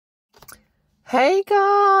Hey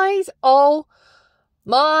guys! Oh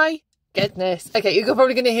my goodness. Okay, you're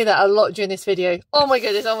probably going to hear that a lot during this video. Oh my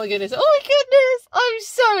goodness, oh my goodness, oh my goodness! I'm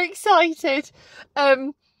so excited.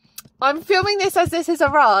 I'm filming this as this has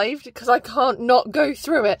arrived because I can't not go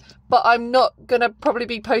through it, but I'm not going to probably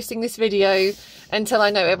be posting this video until I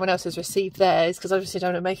know everyone else has received theirs, because obviously I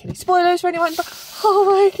don't want to make any spoilers for anyone, but oh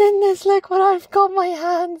my goodness, look what I've got my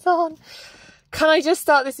hands on. Can I just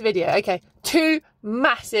start this video? Okay, two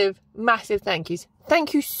massive thank yous.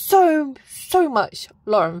 Thank you so much,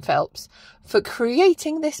 Lauren Phelps, for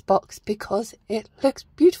creating this box because it looks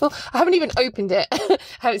beautiful. I haven't even opened it. I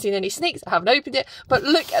haven't seen any sneaks. I haven't opened it, but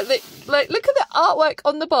look at the look at the artwork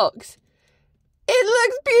on the box. It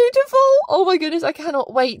looks beautiful. Oh my goodness, I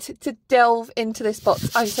cannot wait to delve into this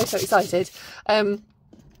box. I'm so excited.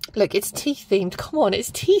 Look, it's tea themed. Come on,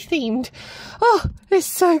 it's tea themed. Oh, it's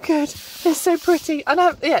so good. It's so pretty. And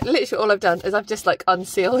yeah, literally all I've done is I've just like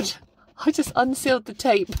unsealed. I just unsealed the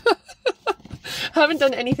tape. I haven't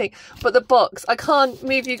done anything. But the box, I can't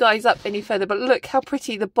move you guys up any further, but look how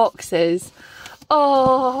pretty the box is.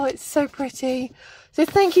 Oh, it's so pretty. So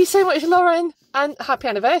thank you so much, Lauren, and happy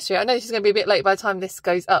anniversary. I know this is going to be a bit late by the time this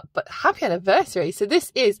goes up, but happy anniversary. So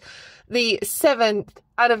this is the 7th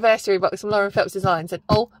anniversary box from Lauren Phelps Designs, and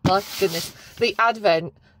oh my goodness, the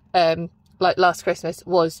advent like last Christmas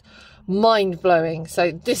was mind-blowing,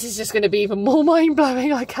 so this is just going to be even more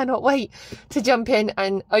mind-blowing. I cannot wait to jump in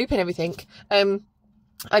and open everything.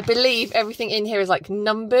 I believe everything in here is like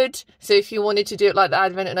numbered, so if you wanted to do it like the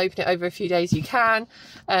advent and open it over a few days, you can.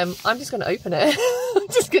 I'm just going to open it. I'm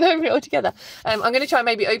just going to open it all together. I'm going to try and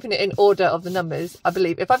maybe open it in order of the numbers, I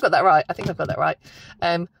believe. If I've got that right, I think I've got that right.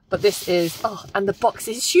 But this is, oh, and the box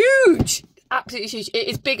is huge, absolutely huge. It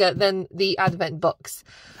is bigger than the advent box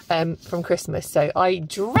from Christmas, so I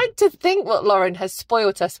dread to think what Lauren has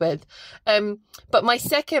spoilt us with. But my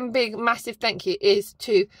second big massive thank you is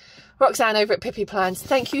to Roxanne over at Pippy Plans.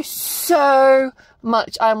 Thank you so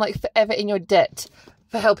much. I'm like forever in your debt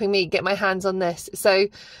for helping me get my hands on this. So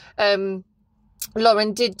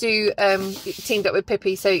Lauren did do teamed up with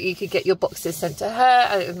Pippy so you could get your boxes sent to her,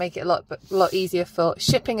 and it would make it a lot easier for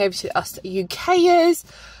shipping over to us UKers.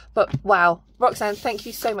 But wow, Roxanne, thank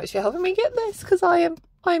you so much for helping me get this, because I am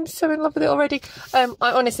so in love with it already.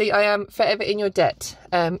 I am forever in your debt.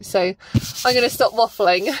 So I'm going to stop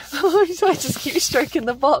waffling. So I just keep stroking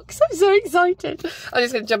the box. I'm so excited. I'm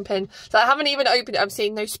just going to jump in. So I haven't even opened it. I've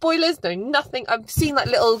seen no spoilers, no nothing. I've seen like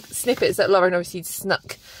little snippets that Lauren obviously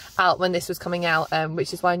snuck out when this was coming out,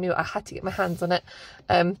 which is why I knew I had to get my hands on it.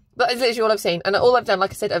 But it's literally all I've seen. And all I've done,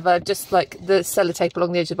 like I said, I've just like the sellotape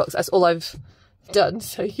along the edge of the box. That's all I've done.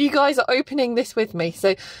 So you guys are opening this with me.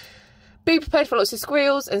 So be prepared for lots of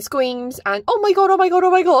squeals and screams and oh my god,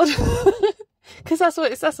 because that's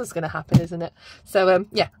what's going to happen, isn't it? So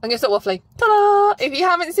yeah, I'm going to stop waffling. Ta-da! If you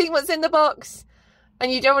haven't seen what's in the box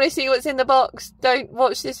and you don't want to see what's in the box, don't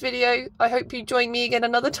watch this video. I hope you join me again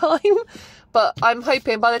another time. But I'm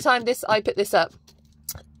hoping by the time I put this up,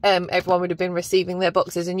 everyone would have been receiving their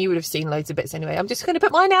boxes and you would have seen loads of bits anyway. I'm just going to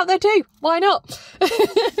put mine out there too. Why not?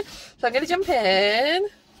 So I'm going to jump in.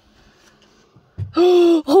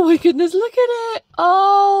 Oh my goodness, look at it.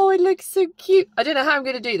 Oh, it looks so cute. I don't know how I'm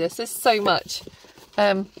going to do this. There's so much.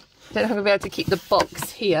 I don't know if I'm going to be able to keep the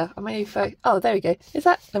box here. Oh, there we go.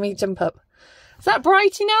 Let me jump up. Is that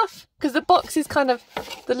bright enough? Because the box is the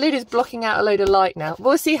lid is blocking out a load of light now.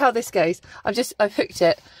 We'll see how this goes. I've hooked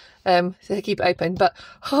it so to keep it open. But,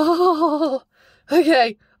 oh,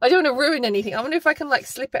 okay. I don't want to ruin anything. I wonder if I can like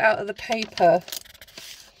slip it out of the paper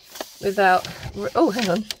without, oh, hang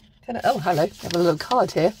on. Oh, hello. I have a little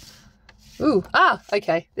card here. Ooh,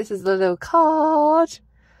 okay. This is the little card.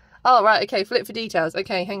 Oh, right, okay. Flip for details.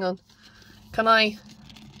 Okay, hang on.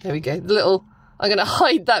 There we go. I'm going to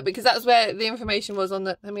hide that because that's where the information was on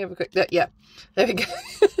the, let me have a quick look. Yeah, there we go.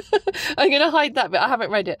 I'm going to hide that bit. I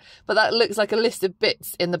haven't read it, but that looks like a list of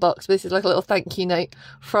bits in the box. This is like a little thank you note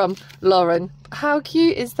from Lauren. How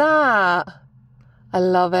cute is that? I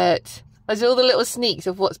love it. There's all the little sneaks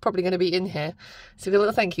of what's probably going to be in here. So we've got a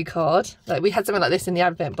little thank you card. Like we had something like this in the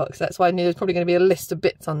advent box. That's why I knew there's probably going to be a list of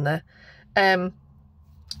bits on there.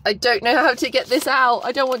 I don't know how to get this out.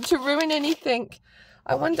 I don't want to ruin anything.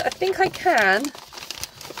 I think I can.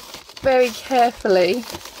 Very carefully.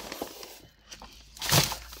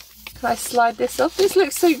 Can I slide this off? This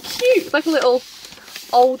looks so cute. Like a little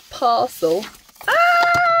old parcel.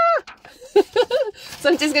 So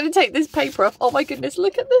I'm just going to take this paper off. Oh my goodness,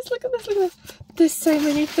 look at this, look at this, look at this. There's so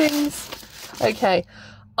many things. Okay,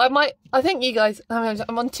 I think you guys,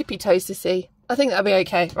 I'm on tippy toes to see. I think that'll be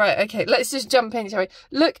okay. Right, okay, let's just jump in, shall we?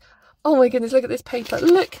 Look, oh my goodness, look at this paper.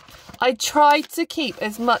 Look, I tried to keep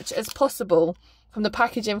as much as possible from the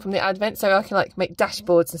packaging from the advent, so I can like make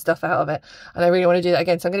dashboards and stuff out of it, and I really want to do that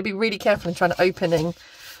again. So I'm going to be really careful in trying to opening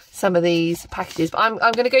some of these packages, but I'm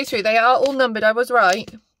going to go through. They are all numbered. I was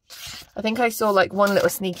right. I think I saw like one little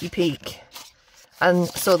sneaky peek and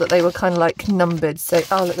saw that they were kind of like numbered. So,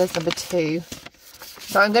 oh look, there's number 2.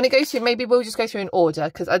 So I'm going to go through, maybe we'll just go through in order,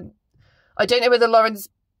 because I don't know whether Lauren's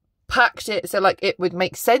packed it so like it would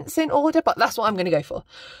make sense in order, but that's what I'm going to go for.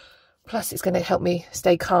 Plus it's going to help me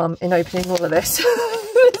stay calm in opening all of this.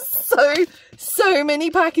 so many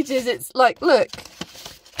packages. It's like, look,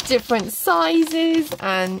 different sizes,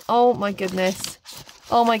 and oh my goodness.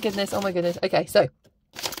 Oh my goodness. Oh my goodness. Okay, so,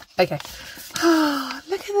 okay.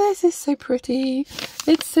 Look at this. It's so pretty.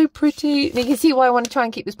 It's so pretty. And you can see why I want to try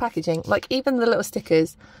and keep this packaging. Like even the little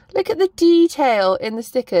stickers. Look at the detail in the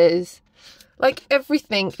stickers. Like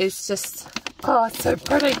everything is just, oh, it's so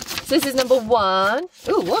pretty. So this is number 1.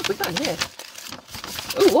 Ooh, what have we got in here?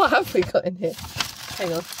 Ooh, what have we got in here?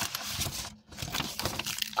 Hang on.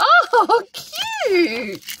 Oh,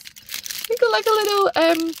 cute! We got like a little,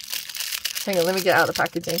 hang on, let me get out the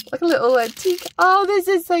packaging. Like a little tea. Oh, this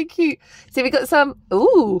is so cute. See, we got some,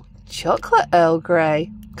 ooh, chocolate Earl Grey.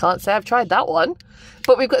 Can't say I've tried that one.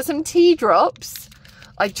 But we've got some tea drops.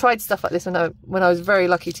 I tried stuff like this when I was very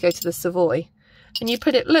lucky to go to the Savoy. And you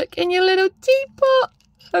put it, look, in your little teapot.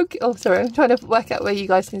 Okay. Oh, sorry, I'm trying to work out where you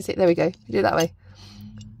guys can see it. There we go. Do it that way.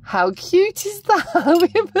 How cute is that? We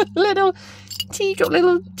have a little tea drop,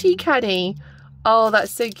 little tea caddy. Oh,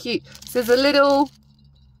 that's so cute. So there's a little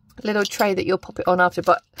tray that you'll pop it on after.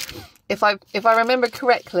 But if I remember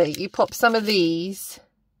correctly, you pop some of these.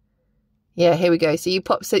 Yeah, here we go. So you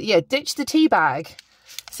pop, so yeah, ditch the tea bag.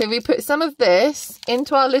 So we put some of this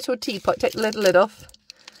into our little teapot, take the little lid off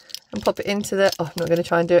and pop it into the, oh, I'm not going to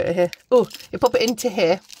try and do it here. Oh, you pop it into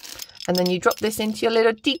here and then you drop this into your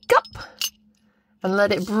little teacup and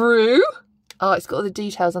let it brew. Oh, it's got all the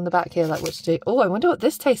details on the back here, like what to do. Oh, I wonder what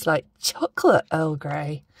this tastes like. Chocolate Earl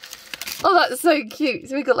Grey. Oh, that's so cute.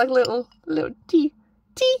 So we got like a little tea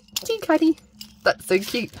caddy. That's so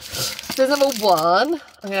cute. So there's number 1. I'm going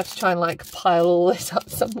to have to try and like pile all this up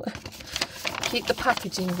somewhere. Keep the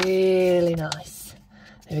packaging really nice.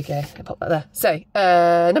 There we go. I'll pop that there. So,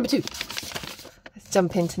 number 2. Let's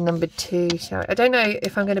jump into number 2, shall we? I don't know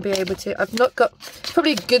if I'm going to be able to. I've not got, it's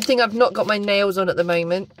probably a good thing I've not got my nails on at the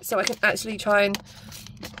moment, so I can actually try and,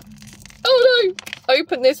 oh no,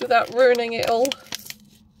 open this without ruining it all.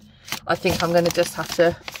 I think I'm going to just have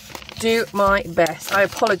to do my best. I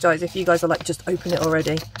apologise if you guys are like, just open it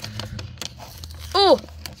already. Oh!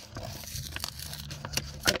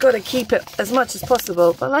 I've got to keep it as much as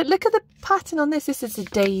possible. But like, look at the pattern on this. This is a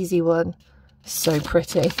daisy one. So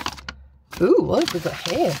pretty. Ooh, what have we got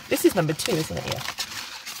here? This is number 2, isn't it?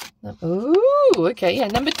 Yeah. Ooh, okay. Yeah,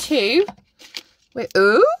 number 2. Wait,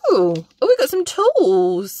 ooh. Oh, we've got some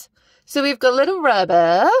tools. So we've got a little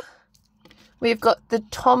rubber. We've got the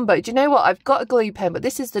Tombow. Do you know what? I've got a glue pen, but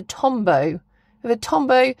this is the Tombow. We have a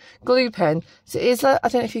Tombow glue pen. So it is, I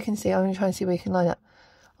don't know if you can see. I'm going to try and see where you can line up.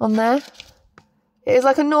 On there. It is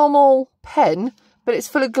like a normal pen, but it's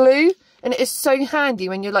full of glue. And it is so handy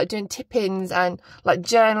when you're like doing tip-ins and like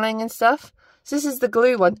journaling and stuff. So this is the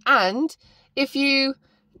glue one. And if you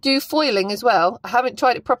do foiling as well, I haven't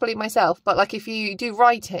tried it properly myself, but like if you do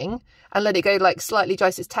writing and let it go like slightly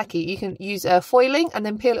dry so it's tacky, you can use foiling and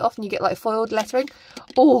then peel it off and you get like foiled lettering.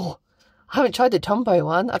 Oh, I haven't tried the Tombow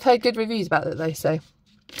one. I've heard good reviews about it though. So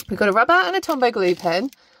we've got a rubber and a Tombow glue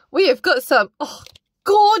pen. We have got some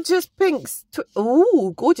gorgeous pinks.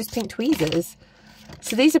 Oh, gorgeous pink tweezers.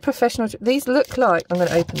 So these are professional. These look like, I'm going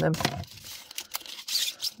to open them.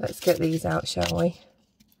 Let's get these out, shall we?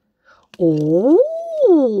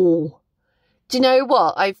 Oh, do you know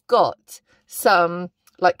what? I've got some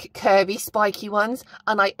like curvy, spiky ones,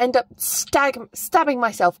 and I end up stabbing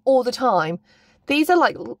myself all the time. These are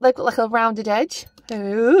like, they've got like a rounded edge.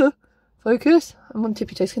 Focus. I'm on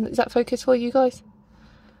tippy toes. Is that focus for you guys?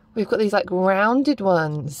 We've got these like rounded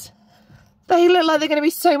ones. They look like they're going to be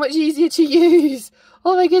so much easier to use.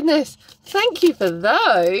 Oh my goodness. Thank you for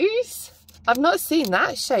those. I've not seen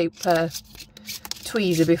that shape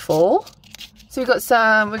tweezer before. So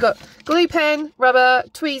we've got glue pen, rubber,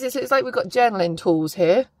 tweezers. So it's like we've got journaling tools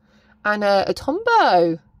here. And a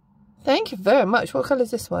Tombow. Thank you very much. What colour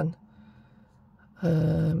is this one?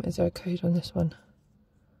 Is there a code on this one?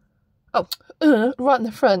 Oh, right in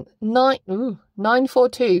the front.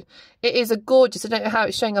 942. It is a gorgeous. I don't know how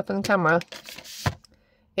it's showing up on the camera.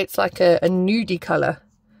 It's like a nudie colour.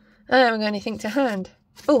 I haven't got anything to hand.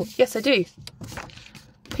 Oh, yes I do.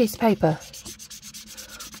 Piece of paper.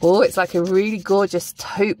 Oh, it's like a really gorgeous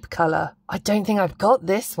taupe colour. I don't think I've got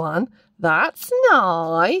this one. That's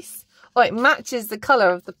nice. Oh, it matches the colour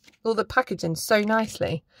of all the packaging so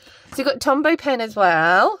nicely. So you've got Tombow pen as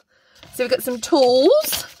well. So we've got some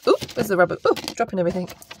tools. Oh, where's the rubber? Oh, dropping everything.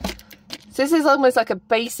 So this is almost like a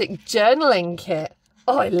basic journaling kit.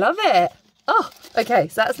 Oh, I love it. Oh, okay,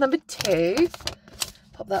 so that's number 2.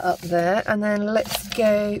 Pop that up there. And then let's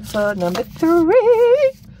go for number 3.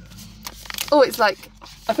 Oh, it's like,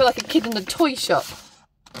 I feel like a kid in a toy shop.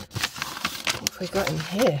 What have we got in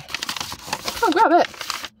here? I can't grab it.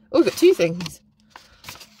 Oh, we've got 2 things.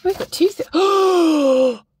 We've got 2 things.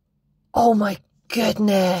 Oh my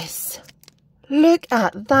goodness. Look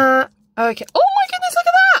at that. Okay. Oh my goodness, look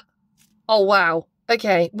at that. Oh, wow.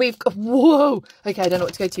 Okay, we've got, whoa. Okay, I don't know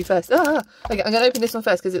what to go to first. Okay, I'm going to open this one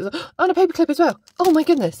first because it's on a paper clip as well. Oh my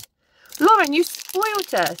goodness. Lauren, you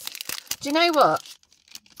spoiled us. Do you know what?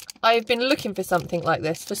 I've been looking for something like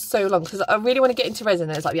this for so long because I really want to get into resin.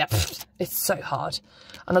 And it's like, yeah, it's so hard.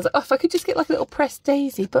 And I was like, oh, if I could just get like a little pressed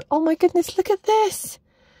daisy. But oh my goodness, look at this.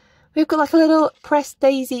 We've got like a little pressed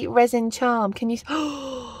daisy resin charm. Can you?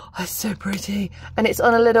 Oh, that's so pretty. And it's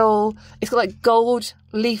on a little, it's got like gold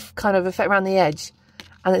leaf kind of effect around the edge.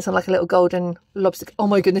 And it's on like a little golden lobster. Oh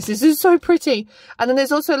my goodness, this is so pretty. And then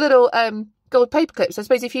there's also a little gold paper clip. So I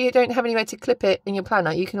suppose if you don't have anywhere to clip it in your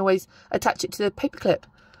planner, you can always attach it to the paper clip.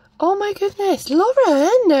 Oh my goodness,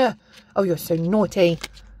 Lauren. Oh, you're so naughty.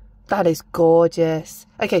 That is gorgeous.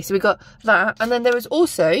 Okay, so we got that. And then there was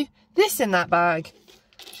also this in that bag.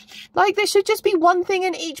 Like, there should just be one thing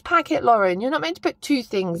in each packet, Lauren. You're not meant to put 2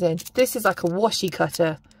 things in. This is like a washi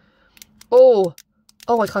cutter. Oh,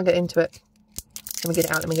 I can't get into it. Let me get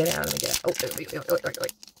it out, let me get it out, let me get it out.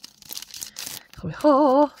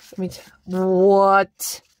 Oh, let me,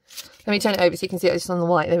 what? Let me turn it over so you can see it just on the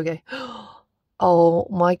white. There we go. Oh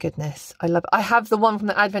my goodness, I love it. I have the one from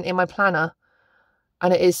the Advent in my planner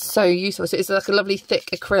and it is so useful. So it's like a lovely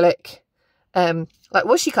thick acrylic, like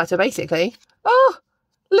washi cutter basically. Oh,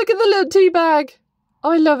 look at the little tea bag.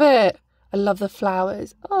 Oh, I love it. I love the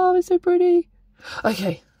flowers. Oh, it's so pretty.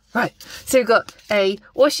 Okay, right. So we've got a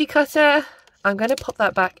washi cutter. I'm going to pop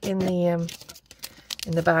that back in the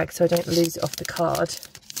bag so I don't lose it off the card.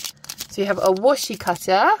 So you have a washi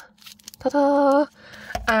cutter. Ta-da!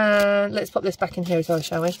 And let's pop this back in here as well,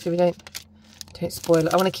 shall we? So we don't spoil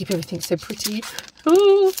it. I want to keep everything so pretty.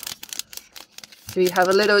 Ooh. So we have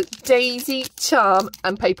a little daisy charm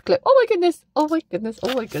and paperclip. Oh my goodness! Oh my goodness!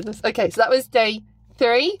 Oh my goodness! Okay, so that was day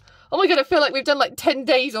 3. Oh my god, I feel like we've done like 10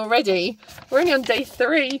 days already. We're only on day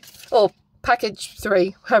 3 or package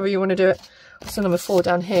 3, however you want to do it. So number 4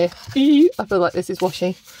 down here. I feel like this is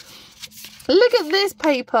washi. Look at this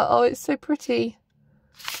paper. Oh, it's so pretty.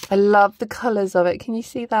 I love the colours of it. Can you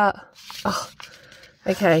see that? Oh,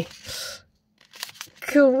 okay.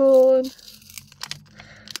 Come on.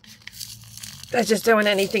 I just don't want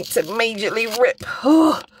anything to majorly rip.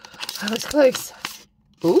 Oh, that was close.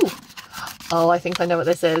 Ooh. Oh, I think I know what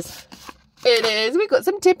this is. It is. We've got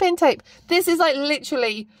some tip-in tape. This is like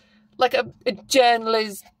literally like a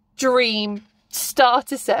journaler's dream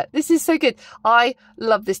starter set. This is so good. I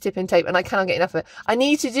love this tip-in tape and I cannot get enough of it. I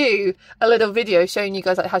need to do a little video showing you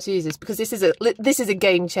guys like how to use this because this is a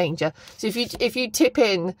game changer. So if you tip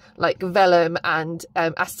in like vellum and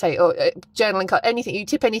acetate or journaling card, anything, you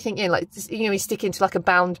tip anything in, like, you know, you stick into like a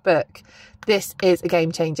bound book, this is a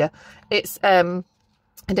game changer. It's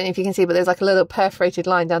I don't know if you can see, but there's like a little perforated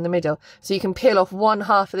line down the middle, so you can peel off one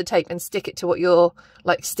half of the tape and stick it to what you're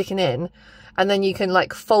like sticking in, and then you can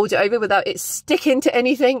like fold it over without it sticking to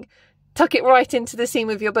anything, tuck it right into the seam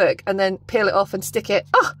of your book, and then peel it off and stick it.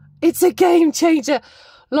 Oh, it's a game changer.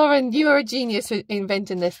 Lauren, you are a genius for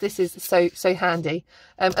inventing this. This is so handy.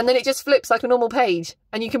 And then it just flips like a normal page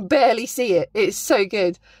and you can barely see it. It's so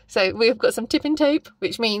good. So we've got some tip-in tape,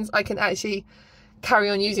 which means I can actually carry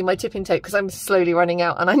on using my tip-in tape because I'm slowly running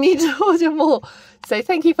out and I need to order more. So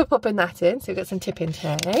thank you for popping that in. So we've got some tip-in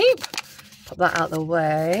tape. Pop that out the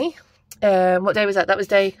way. What day was that? That was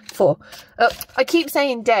day 4. I keep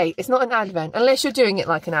saying day. It's not an advent unless you're doing it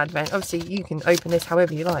like an advent. Obviously you can open this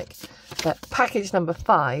however you like. But package number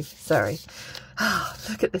 5. Sorry. Oh,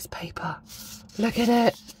 look at this paper. Look at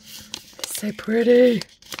it. It's so pretty.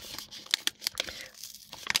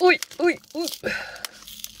 Oi, oi, oi.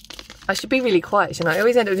 I should be really quiet, shouldn't I? I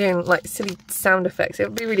always end up doing like silly sound effects. It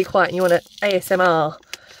would be really quiet and you want an ASMR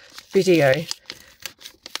video.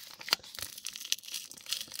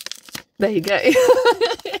 There you go.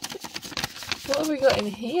 What have we got in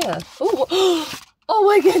here? Oh, oh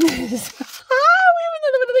my goodness. We have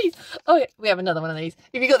another one of these. Oh yeah, we have another one of these.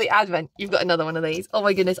 If you've got the advent, you've got another one of these. Oh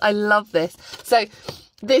my goodness, I love this. So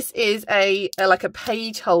this is like a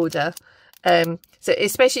page holder. So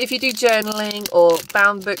especially if you do journaling or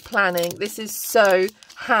bound book planning, this is so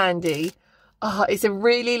handy. Oh, it's a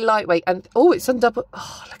really lightweight, and oh, it's on double.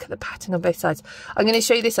 Oh, look at the pattern on both sides. I'm going to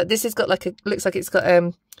show you this. This has got like a, looks like it's got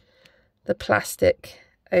the plastic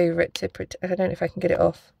over it to protect. I don't know if I can get it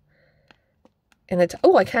off.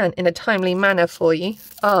 Oh, I can, in a timely manner for you.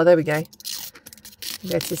 Oh, there we go. You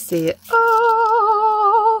get to see it.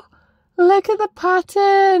 Oh, look at the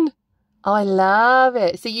pattern. Oh, I love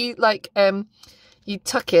it. So you like you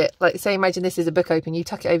tuck it, like say imagine this is a book open, you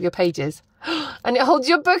tuck it over your pages and it holds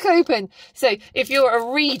your book open. So if you're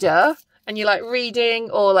a reader and you like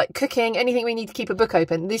reading or like cooking, anything we need to keep a book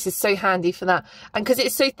open, this is so handy for that. And because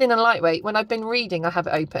it's so thin and lightweight, when I've been reading, I have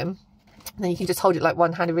it open. And then you can just hold it like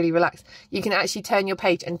one hand and really relax. You can actually turn your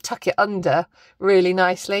page and tuck it under really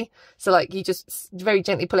nicely. So like you just very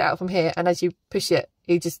gently pull it out from here, and as you push it,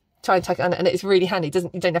 you just try and tuck it under, and it's really handy.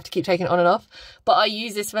 You don't have to keep taking it on and off. But I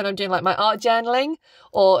use this when I'm doing like my art journaling,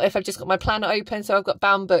 or if I've just got my planner open. So I've got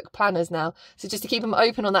bound book planners now. So just to keep them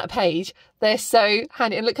open on that page, they're so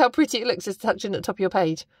handy. And look how pretty it looks just tucked in at the top of your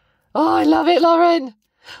page. Oh, I love it, Lauren.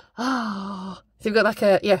 Oh, so we've got like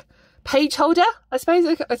a, yeah, page holder, I suppose.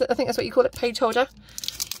 I think that's what you call it, page holder.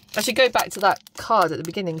 I should go back to that card at the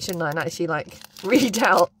beginning, shouldn't I? And actually like read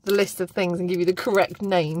out the list of things and give you the correct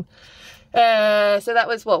name. So that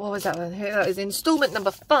was what was that one? That was installment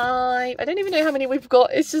number 5. I don't even know how many we've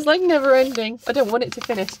got. It's just like never ending. I don't want it to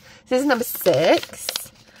finish. So this is number 6.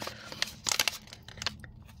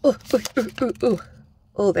 Oh,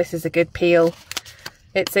 oh, this is a good peel.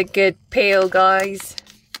 It's a good peel, guys.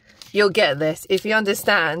 You'll get this if you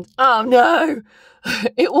understand. Oh no,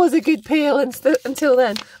 it was a good peel until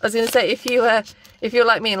then. I was going to say, if you're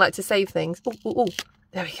like me and like to save things. Oh,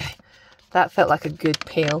 there we go. That felt like a good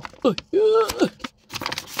peel. Look how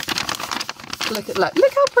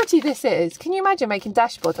pretty this is. Can you imagine making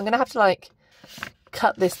dashboards? I'm going to have to like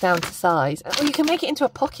cut this down to size. Oh, you can make it into a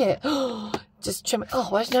pocket. Just trim it. Oh,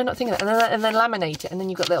 why did I not think of that? And then laminate it, and then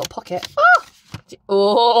you've got a little pocket.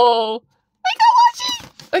 Oh, we got washi.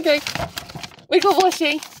 Okay, we got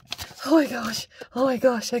washi. Oh my gosh. Oh my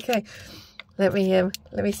gosh. Okay, let me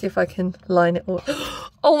see if I can line it all.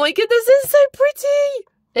 Oh my goodness, it's so pretty.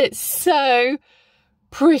 It's so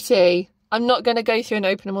pretty. I'm not going to go through and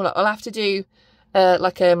open them all up. I'll have to do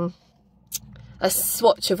like a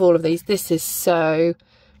swatch of all of these. This is so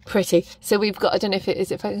pretty. So we've got, I don't know if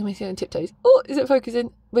is it focusing. Let me see on tiptoes. Oh, is it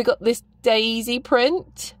focusing? We got this daisy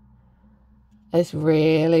print. It's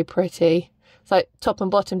really pretty. It's like top and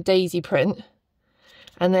bottom daisy print.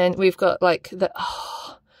 And then we've got like the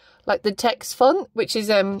text font, which is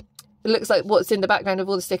it looks like what's in the background of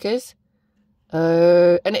all the stickers.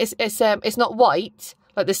 Oh, and it's not white.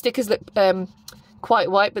 Like the stickers look quite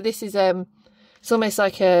white, but this is it's almost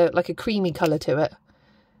like a creamy colour to it.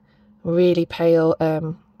 Really pale. I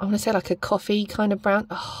want to say like a coffee kind of brown.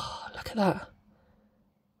 Oh, look at that.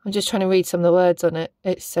 I'm just trying to read some of the words on it.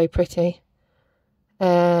 It's so pretty.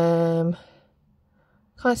 Can't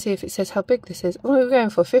see if it says how big this is. What are we going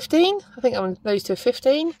for? 15? I think I'm those two are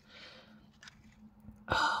 15.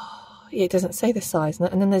 Oh. Yeah, it doesn't say the size.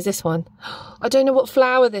 And then there's this one. I don't know what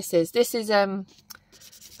flower this is. This is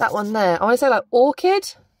that one there. I want to say like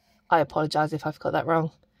orchid. I apologise if I've got that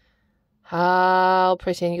wrong. How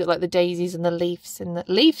pretty. And you've got like the daisies and the leaves and the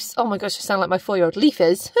leaves. Oh my gosh, I sound like my 4-year-old.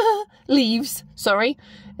 Leafers. Leaves, sorry,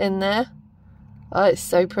 in there. Oh, it's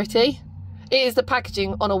so pretty. It is the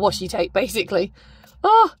packaging on a washi tape, basically.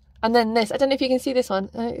 Oh, and then this. I don't know if you can see this one.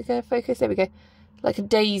 Okay, focus. There we go. Like a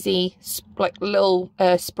daisy, like little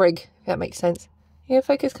sprig, if that makes sense. Yeah,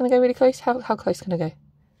 focus. Can I go really close? How close can I go?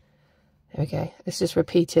 There we go. It's just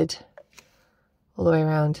repeated all the way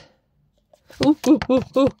around. Ooh,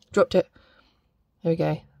 dropped it. There we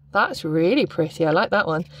go. That's really pretty. I like that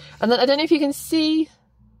one. And then I don't know if you can see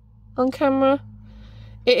on camera.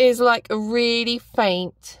 It is like a really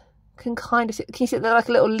faint. Can you see there like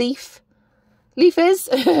a little leaf? Leaf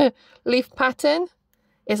pattern.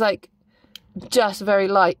 It's like just very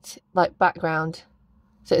light, like background.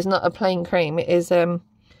 So it's not a plain cream. It is I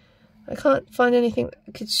can't find anything that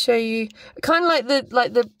I could show you. Kind of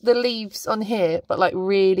like the leaves on here, but like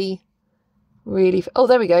really oh,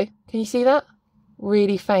 there we go. Can you see that?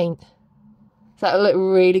 Really faint. So that would look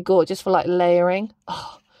really gorgeous for like layering.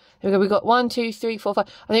 Oh, here we go. We've got 1, 2, 3, 4, 5.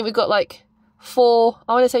 I think we've got like 4,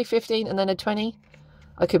 I want to say 15 and then a 20.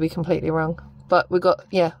 I could be completely wrong. But we've got,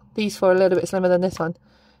 yeah, these 4 are a little bit slimmer than this one.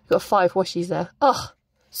 We've got 5 washies there. Oh,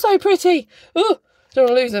 so pretty. Oh, don't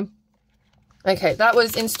want to lose them. Okay, that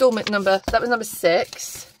was number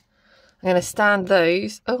 6. I'm going to stand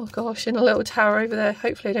those. Oh gosh, in a little tower over there.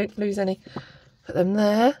 Hopefully I don't lose any. Put them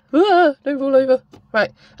there. Ah, don't fall over.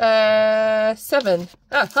 Right. 7.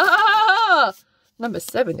 Number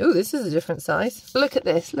 7. Oh, this is a different size. Look at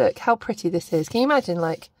this. Look how pretty this is. Can you imagine,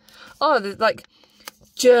 like, oh, there's like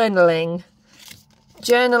journaling.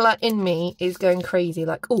 Journaler in me is going crazy.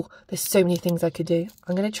 Like, oh, there's so many things I could do.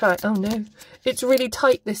 I'm going to try. Oh no, it's really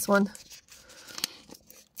tight, this one.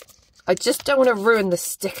 I just don't want to ruin the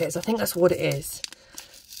stickers. I think that's what it is.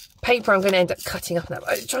 Paper I'm going to end up cutting up now. But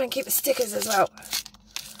I'll try and keep the stickers as well.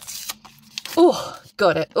 Oh,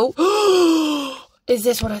 got it. Oh, is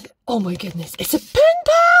this what oh my goodness, it's a pen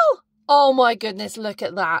pal. Oh my goodness, look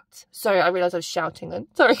at that. Sorry, I realised I was shouting then.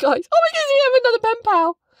 Sorry guys. Oh my goodness, we have another pen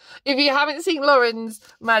pal. If you haven't seen Lauren's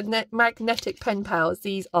magnetic pen pals,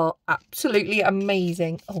 these are absolutely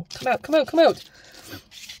amazing. Oh, come out, come out, come out.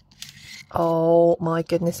 Oh my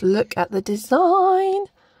goodness, look at the design.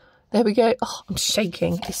 There we go. Oh, I'm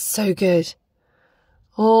shaking. It's so good.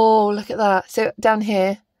 Oh, look at that. So down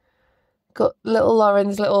here, got little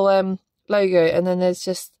Lauren's little logo, and then there's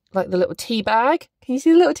just like the little tea bag. Can you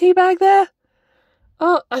see the little tea bag there?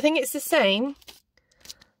 Oh, I think it's the same.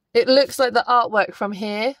 It looks like the artwork from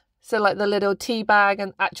here. So like the little tea bag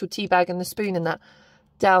and actual tea bag and the spoon and that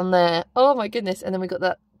down there. Oh my goodness. And then we got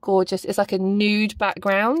that gorgeous, it's like a nude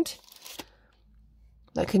background.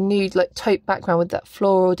 Like a nude, like taupe background with that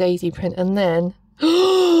floral daisy print. And then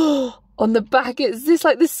on the back, it's this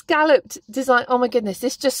like the scalloped design. Oh my goodness.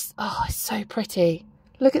 This just, oh, it's so pretty.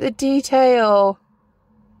 Look at the detail.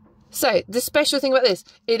 So the special thing about this,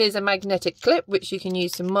 it is a magnetic clip, which you can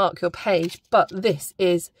use to mark your page. But this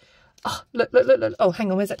is, oh, look, look, look, look. Oh,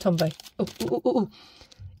 hang on. Where's that Tombow? Oh, oh, oh, oh.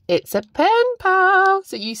 It's a pen pal.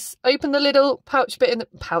 So you open the little pouch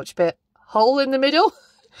bit hole in the middle,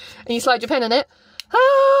 and you slide your pen in it.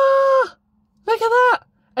 Ah, look at that.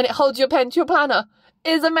 And it holds your pen to your planner.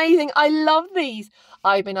 It's amazing. I love these.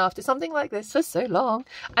 I've been after something like this for so long.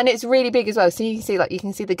 And it's really big as well. So you can see, like, you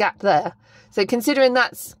can see the gap there. So considering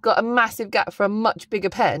that's got a massive gap for a much bigger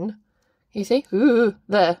pen, you see? Ooh,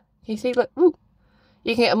 there. You see, look, ooh.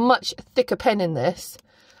 You can get a much thicker pen in this.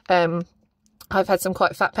 I've had some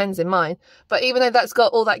quite fat pens in mine. But even though that's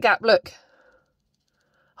got all that gap, look.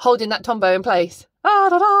 Holding that Tombow in place. Ah,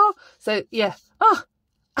 da, da. So, yeah. Ah,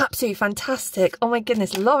 absolutely fantastic. Oh my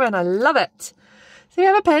goodness, Lauren, I love it. So you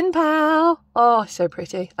have a pen pal. Oh, so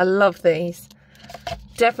pretty. I love these.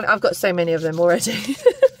 Definitely, I've got so many of them already. I'm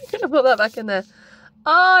going to put that back in there.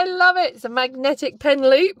 Oh, I love it. It's a magnetic pen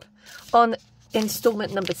loop on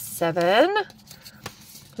installment number 7.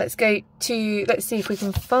 Let's go to, let's see if we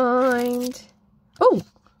can find, oh,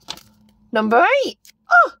 number 8.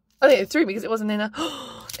 Oh, I think it threw me because it wasn't in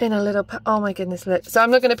a little, oh my goodness, look. So I'm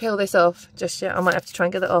not going to peel this off just yet. I might have to try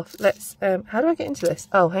and get that off. Let's, how do I get into this?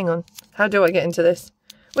 Oh, hang on. How do I get into this?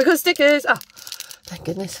 We got stickers. Oh, thank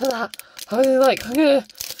goodness for that. I'm going to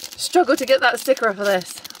struggle to get that sticker off of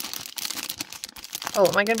this. Oh,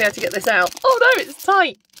 am I going to be able to get this out? Oh no, it's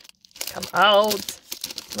tight. Come out.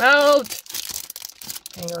 Come out.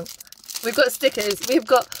 Hang on. We've got stickers. We've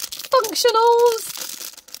got functionals.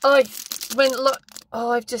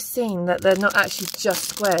 I've just seen that they're not actually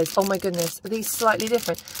just squares. Oh my goodness. Are these slightly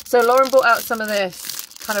different? So Lauren brought out some of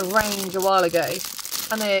this kind of range a while ago.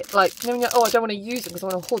 And they're like, oh, I don't want to use them because I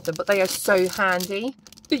want to hoard them. But they are so handy.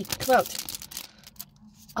 Ooh, come out.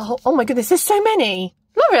 Oh my goodness. There's so many.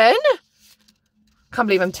 Lauren. Can't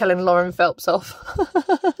believe I'm telling Lauren Phelps off.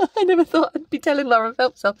 I never thought I'd be telling Lauren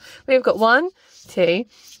Phelps off. We've got 1, 2,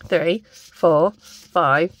 3, 4,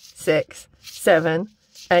 5, 6, 7,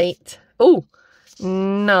 8. Oh,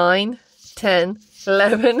 9, 10,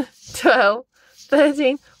 11, 12,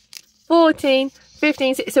 13, 14,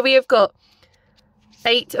 15. So we have got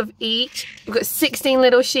 8 of each. We've got 16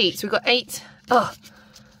 little sheets. We've got 8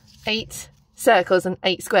 circles and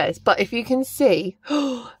 8 squares. But if you can see,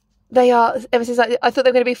 they are, ever since I thought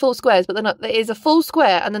they were going to be full squares, but they're not. There is a full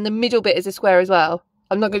square and then the middle bit is a square as well.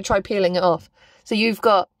 I'm not going to try peeling it off. So you've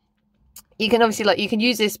got, you can obviously you can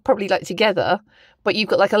use this probably like together, but you've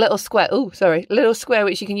got like a little square, a little square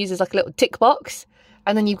which you can use as like a little tick box.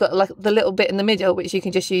 And then you've got like the little bit in the middle which you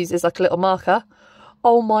can just use as like a little marker.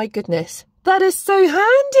 Oh my goodness. That is so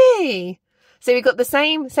handy. So we've got the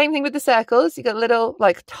same thing with the circles. You've got a little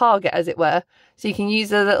like target as it were. So you can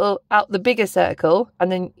use a little out the bigger circle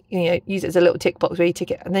and then, use it as a little tick box where you tick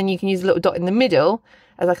it. And then you can use a little dot in the middle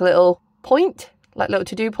as like a little point, like little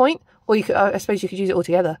to-do point. Or you could, I suppose you could use it all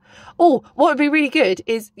together. Or what would be really good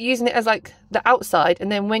is using it as like the outside.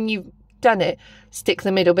 And then when you've done it, stick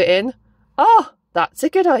the middle bit in. Oh, that's a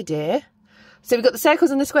good idea. So we've got the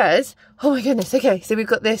circles and the squares. Oh my goodness. Okay. So we've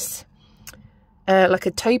got this like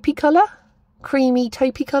a taupey colour. Creamy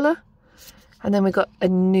taupey colour. And then we've got a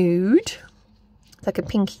nude. It's like a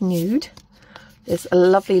pinky nude. There's a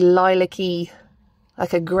lovely lilac-y,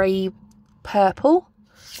 like a grey purple.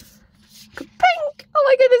 Pink! Oh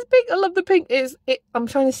my goodness, pink! I love the pink. I'm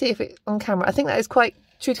trying to see if it on camera. I think that is quite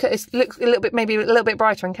true to it. Looks a little bit, maybe a little bit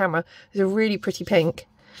brighter on camera. It's a really pretty pink.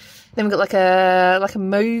 Then we've got like a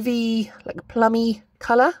mauvey, like a plummy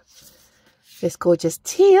colour. This gorgeous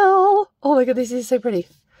teal. Oh my god, this is so pretty.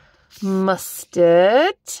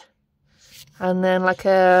 Mustard. And then like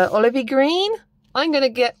a olivey green. I'm going to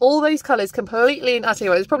get all those colours completely in. I'll tell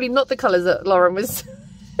you what, it's probably not the colours that Lauren was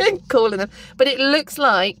calling them. But it looks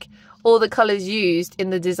like all the colours used in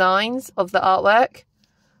the designs of the artwork.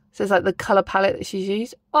 So it's like the colour palette that she's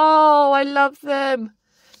used. Oh, I love them.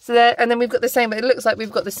 So there, and then we've got the same, but it looks like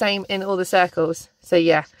we've got the same in all the circles. So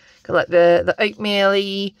yeah, got like the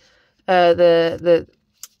oatmeal-y, the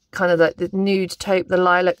kind of like the nude taupe, the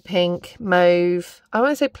lilac pink, mauve. I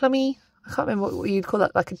want to say plummy. I can't remember what you'd call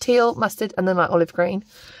that, like a teal, mustard, and then like olive green.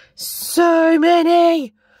 So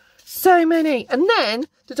many! So many! And then,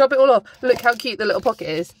 to top it all off, look how cute the little pocket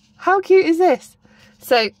is. How cute is this?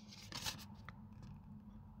 So,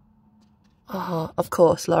 oh, of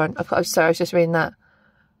course, Lauren. I'm sorry, I was just reading that.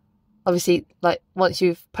 Obviously, like, once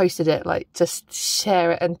you've posted it, like, just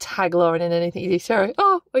share it and tag Lauren in anything you do. Sorry.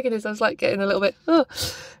 Oh, my goodness, I was like getting a little bit, oh.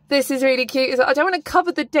 This is really cute. I don't want to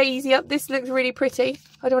cover the daisy up. This looks really pretty.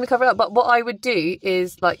 I don't want to cover it up. But what I would do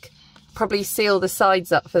is, like, probably seal the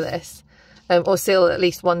sides up for this. Or seal at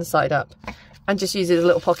least one side up. And just use it as a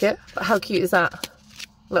little pocket. But how cute is that?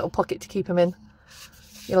 Little pocket to keep them in.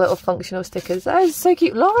 Your little functional stickers. That is so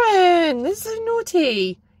cute. Lauren, this is so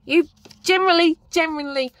naughty. You generally,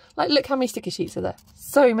 like, look how many sticker sheets are there.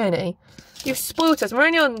 So many. You've spoilt us. We're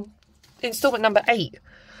only on installment number 8.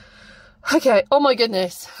 Okay, oh my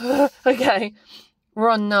goodness. Okay,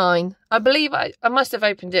 we're on 9. I believe I must have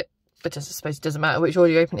opened it, but I suppose it doesn't matter which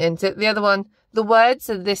order you open it in. So the other one, the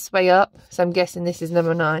words are this way up, so I'm guessing this is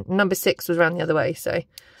number 9. Number 6 was around the other way, so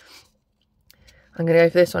I'm going to go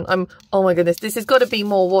for this one. Oh my goodness, this has got to be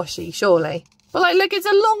more washy, surely. But like, look, it's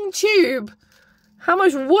a long tube. How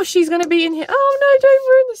much washy is going to be in here? Oh no, don't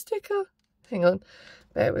ruin the sticker. Hang on,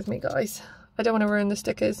 bear with me, guys. I don't want to ruin the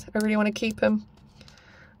stickers. I really want to keep them.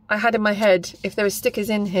 I had in my head, if there were stickers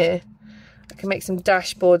in here, I can make some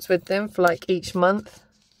dashboards with them for like each month.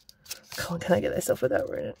 Come on, can I get this off without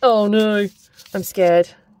ruining it? Oh no, I'm scared.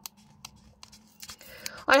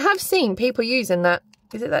 I have seen people using that,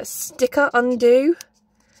 is it that sticker undo?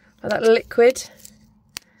 Like that liquid?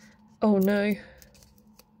 Oh no.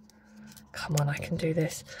 Come on, I can do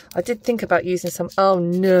this. I did think about using some, oh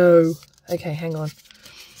no. Okay, hang on.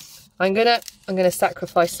 I'm gonna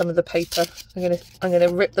sacrifice some of the paper. I'm gonna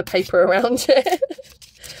rip the paper around it.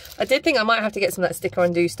 I did think I might have to get some of that sticker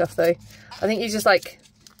undo stuff though. I think you just like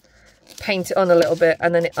paint it on a little bit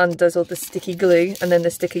and then it undoes all the sticky glue and then the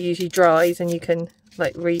sticker usually dries and you can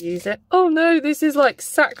like reuse it. Oh no, this is like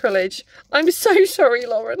sacrilege. I'm so sorry,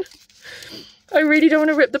 Lauren. I really don't want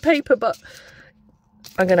to rip the paper, but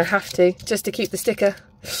I'm gonna have to, just to keep the sticker.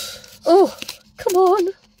 Oh, come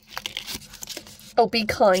on. Oh, be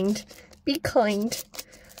kind. Be kind.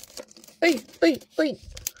 Oi, oi, oi.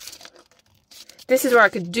 This is where I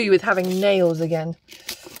could do with having nails again.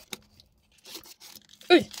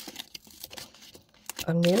 Oi.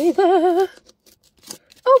 I'm nearly there.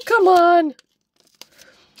 Oh, come on.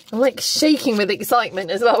 I'm like shaking with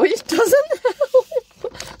excitement as well, which doesn't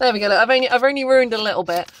help. There we go. Look, I've only ruined a little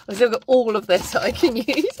bit. I've still got all of this that I can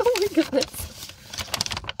use. Oh my goodness.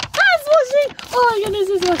 That's washing. Oh my goodness,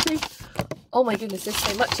 it's washing. Oh my goodness, there's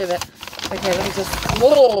so much of it. Okay, let me just...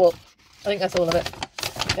 Whoa. I think that's all of it.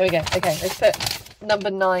 There we go. Okay, let's put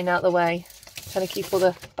number 9 out the way. Trying to keep all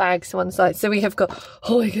the bags to one side. So we have got...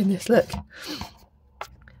 Oh my goodness, look.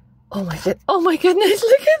 Oh my goodness. Oh my goodness,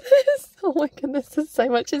 look at this. Oh my goodness, there's so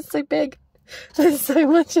much. It's so big. There's so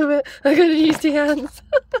much of it. I'm going to use 2 hands.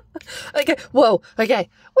 Okay, whoa. Okay,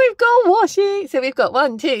 we've got washi. So we've got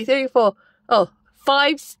 1, 2, 3, 4. Oh,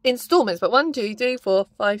 5 installments, but 1, 2, 3, 4,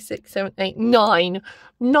 5, 6, 7, 8, 9.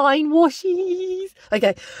 9 washies.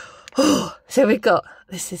 Okay. Oh, so we've got,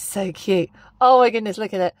 this is so cute. Oh my goodness,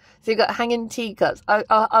 look at it. So we've got hanging teacups.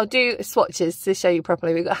 I'll do swatches to show you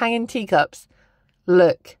properly. We've got hanging teacups.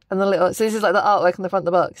 Look. And the little, so this is like the artwork on the front of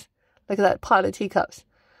the box. Look at that pile of teacups.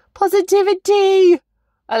 Positivity.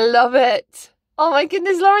 I love it. Oh my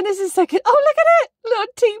goodness, Lauren, this is so good. Oh, look at it.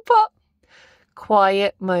 Little teapot.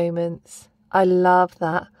 Quiet moments. I love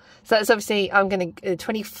that. So that's obviously, I'm going to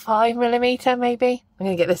 25mm maybe. I'm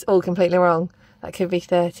going to get this all completely wrong. That could be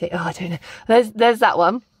 30. Oh, I don't know. There's that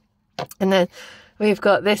one. And then we've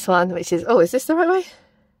got this one, which is, oh, is this the right way?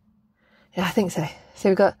 Yeah, I think so. So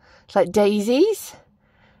we've got like daisies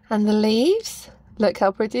and the leaves. Look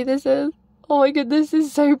how pretty this is. Oh my goodness, this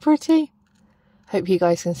is so pretty. Hope you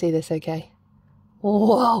guys can see this okay.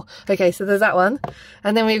 Whoa. Okay, so there's that one.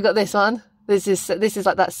 And then we've got this one. This is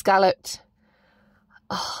like that scalloped.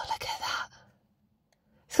 Oh, look at that.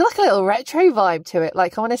 It's got like a little retro vibe to it.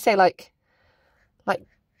 Like, I want to say like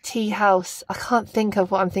tea house. I can't think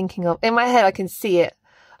of what I'm thinking of. In my head, I can see it.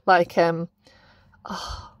 Like,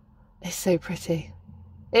 oh, it's so pretty.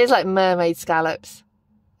 It is like mermaid scallops.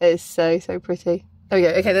 It is so, so pretty.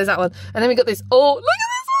 Okay, there's that one. And then we got this. Oh, look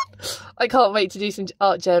at this one. I can't wait to do some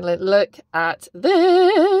art journaling. Look at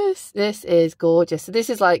this. This is gorgeous. So this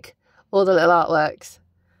is like all the little artworks.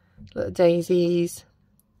 Little daisies.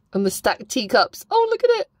 And the stacked teacups. Oh, look at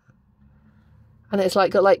it. And it's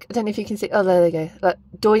like got like, I don't know if you can see. Oh, there they go. Like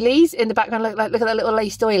doilies in the background. Look at that little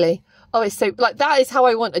lace doily. Oh, it's so, like, that is how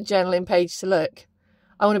I want a journaling page to look.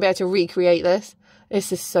 I want to be able to recreate this.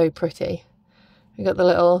 This is so pretty. We got the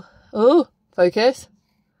little, oh, focus.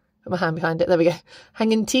 Put my hand behind it. There we go.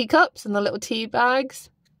 Hanging teacups and the little tea bags.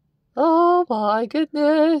 Oh my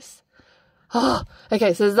goodness. Oh,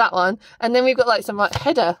 okay, so there's that one. And then we've got like some like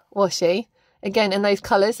header washi. Again, in those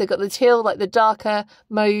colours. They've got the teal, like the darker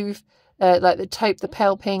mauve, like the taupe, the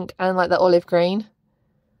pale pink, and like the olive green.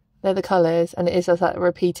 They're the colours, and it is just that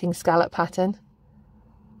repeating scallop pattern.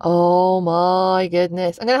 Oh my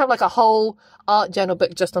goodness. I'm going to have like a whole art journal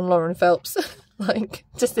book just on Lauren Phelps. Like,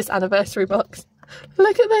 just this anniversary box.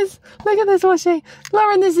 Look at this. Look at this washi.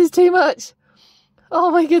 Lauren, this is too much. Oh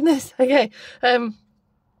my goodness. Okay.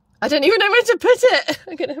 I don't even know where to put it.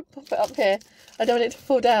 I'm going to pop it up here. I don't want it to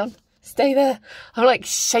fall down. Stay there. I'm like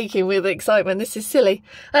shaking with excitement. This is silly.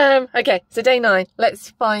 Okay, so day 9. Let's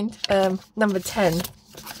find number 10.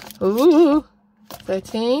 Ooh,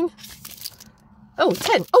 13. Oh,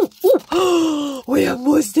 10. Oh, we have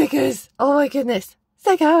more stickers. Oh my goodness.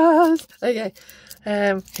 Stickers. Okay.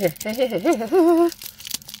 Here.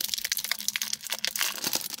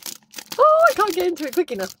 Oh, I can't get into it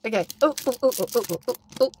quick enough. Okay. Oh.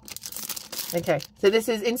 Okay, so this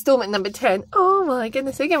is installment number 10. Oh my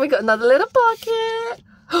goodness. Again, we got another little pocket.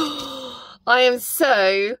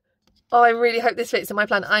 I really hope this fits in my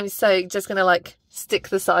plan. I'm so just going to like stick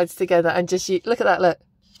the sides together and just look at that, look.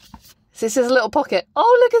 So this is a little pocket.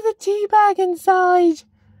 Oh, look at the tea bag inside.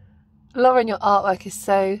 Lauren, your artwork is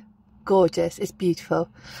so gorgeous. It's beautiful.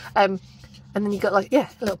 And then you've got like, yeah,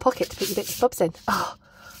 a little pocket to put your bits and bobs in. Oh,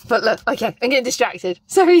 but look, okay, I'm getting distracted.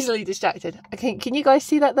 So easily distracted. Okay, can you guys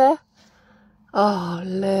see that there? Oh,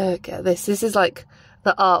 look at this. This is like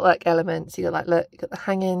the artwork elements. You got like, look, you got the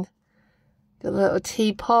hanging, got the little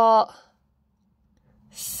teapot,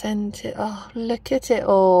 scented. Oh, look at it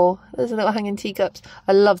all. There's a little hanging teacups.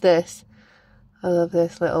 I love this. I love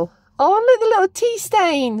this little. Oh, look, the little tea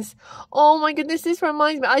stains. Oh my goodness, this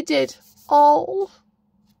reminds me. I did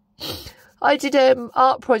an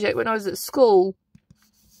art project when I was at school,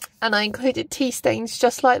 and I included tea stains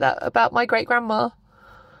just like that about my great grandma.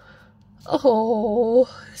 Oh,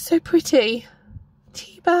 so pretty.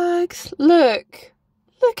 Tea bags. Look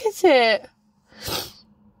at it.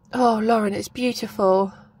 Oh, Lauren, it's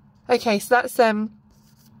beautiful. Okay, so that's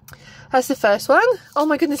the first one. Oh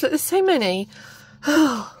my goodness, look, there's so many.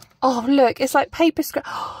 Oh, look, it's like paper scrap.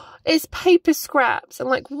 It's paper scraps and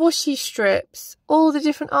like washi strips. All the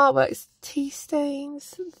different artworks, tea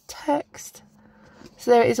stains, text.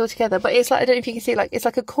 So there it is all together. But it's like, I don't know if you can see, like, it's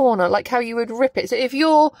like a corner, like how you would rip it. So if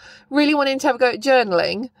you're really wanting to have a go at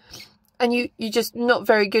journaling and you're just not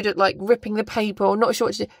very good at like ripping the paper or not sure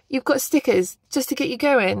what to do, you've got stickers just to get you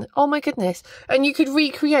going. Oh my goodness. And you could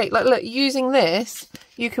recreate, like, look, using this,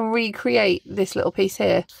 you can recreate this little piece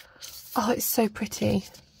here. Oh, it's so pretty.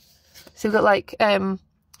 So we've got like, so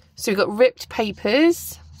we've got ripped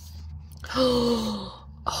papers. Oh,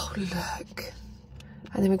 look.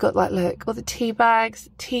 And then we've got like, look, all the tea bags,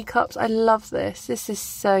 teacups. I love this. This is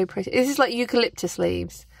so pretty. This is like eucalyptus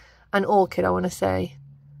leaves and orchid, I want to say.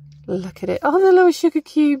 Look at it. Oh, the little sugar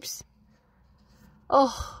cubes.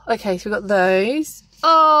 Oh, okay, so we've got those.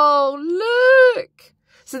 Oh, look.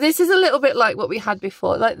 So this is a little bit like what we had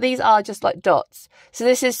before. Like, these are just like dots. So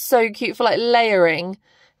this is so cute for like layering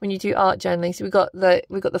when you do art journaling. So we've got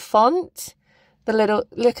the font, the little,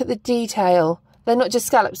 look at the detail. They're not just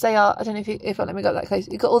scallops, they are, I don't know if let me go that close.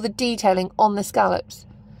 You've got all the detailing on the scallops.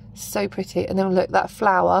 So pretty. And then look, that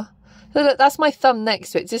flower. So look, that's my thumb next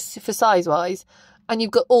to it, just for size-wise. And you've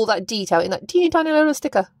got all that detail in that teeny tiny little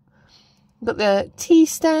sticker. We've got the tea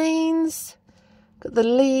stains. Got the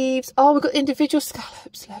leaves. Oh, we've got individual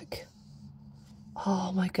scallops, look.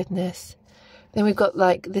 Oh my goodness. Then we've got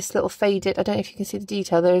like this little faded, I don't know if you can see the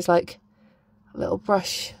detail. There's like little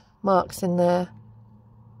brush marks in there.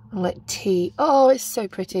 And like tea. Oh, it's so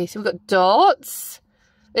pretty. So we've got dots.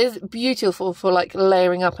 It's beautiful for like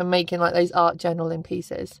layering up and making like those art journaling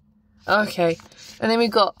pieces. Okay. And then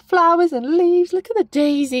we've got flowers and leaves. Look at the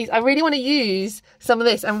daisies. I really want to use some of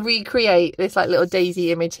this and recreate this like little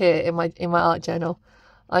daisy image here in my art journal.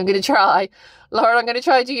 I'm going to try. Lauren, I'm going to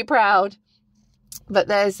try to do you proud. But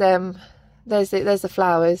there's the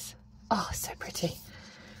flowers. Oh, so pretty.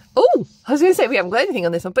 Oh, I was going to say we haven't got anything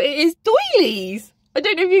on this one, but it is doilies. I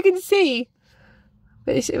don't know if you can see.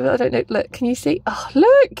 But I don't know. Look, can you see? Oh,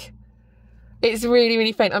 look. It's really,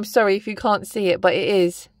 really faint. I'm sorry if you can't see it, but it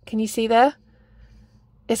is. Can you see there?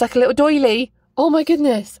 It's like a little doily. Oh my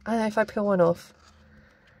goodness. I don't know if I peel one off.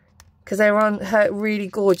 Because they're on her really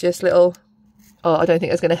gorgeous little... Oh, I don't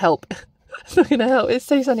think that's going to help. It's not going to help. It's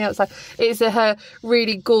so sunny outside. It's her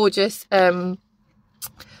really gorgeous,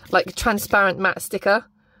 like transparent matte sticker.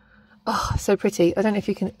 Oh, so pretty. I don't know if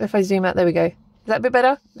you can... If I zoom out, there we go. Is that a bit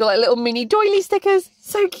better? We've got like little mini doily stickers.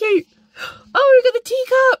 So cute. Oh, we've got the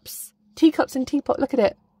teacups. Teacups and teapot. Look at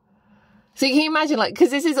it. So you can imagine, like, because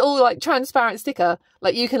this is all like transparent sticker,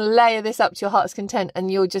 like you can layer this up to your heart's content and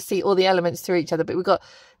you'll just see all the elements through each other. But we've got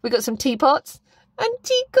some teapots and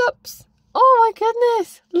teacups. Oh my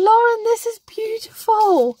goodness. Lauren, this is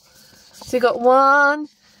beautiful. So we've got 1,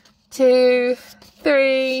 2,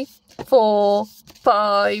 3, 4,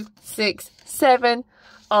 5, 6, 7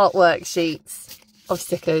 artwork sheets of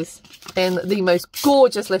stickers in the most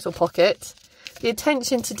gorgeous little pocket. The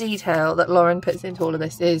attention to detail that Lauren puts into all of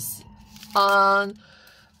this is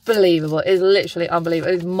unbelievable. It's literally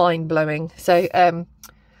unbelievable. It's mind-blowing. So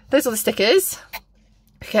those are the stickers.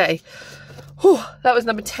 Okay. Whew, that was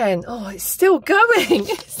number 10. Oh, it's still going.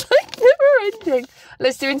 It's like never ending.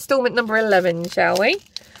 Let's do installment number 11, shall we?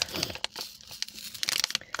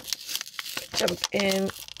 Jump in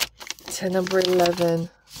to number 11.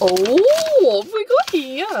 Oh, what have we got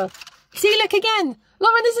here? See, look again.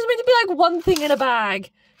 Lauren, this is meant to be like one thing in a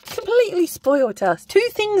bag. Completely spoiled us. 2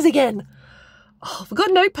 things again. Oh, we've got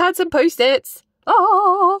notepads and post-its.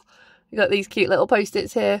 Oh, we've got these cute little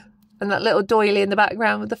post-its here. And that little doily in the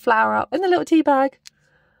background with the flower up. And the little tea bag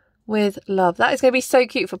with love. That is going to be so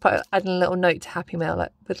cute for adding a little note to Happy Mail,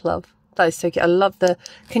 like with love. That is so cute. I love the...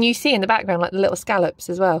 Can you see in the background like the little scallops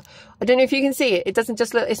as well? I don't know if you can see it. It doesn't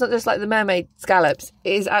just look... It's not just like the mermaid scallops.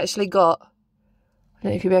 It is actually got... I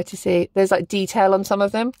don't know if you'll be able to see. There's like detail on some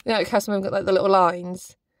of them. You know, like how some of them got like the little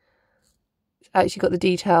lines. It's actually got the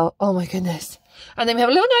detail. Oh my goodness. And then we have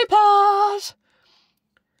a little notepad.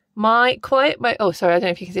 My quiet... Oh, sorry. I don't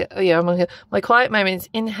know if you can see it. Oh, yeah, I'm on here. My quiet moments.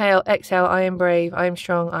 Inhale, exhale. I am brave. I am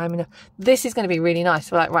strong. I am enough. This is going to be really nice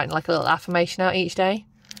for like writing like a little affirmation out each day.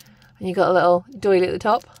 And you got a little doily at the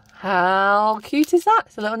top. How cute is that?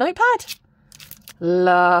 It's a little notepad.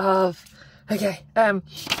 Love. Okay. That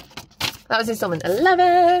was installment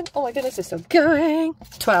 11. Oh my goodness, it's still going.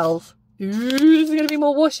 12. Ooh, this is going to be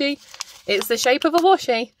more washi. It's the shape of a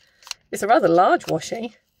washi. It's a rather large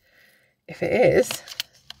washi. If it is.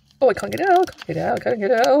 Oh, I can't get it out. Can't get it out. Can't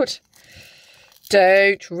get it out.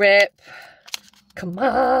 Don't rip. Come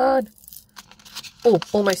on. Oh,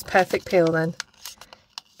 almost perfect peel then.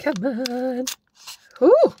 Come on.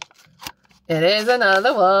 Ooh. It is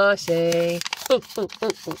another washi. Ooh, ooh,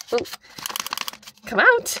 ooh, ooh, ooh. Come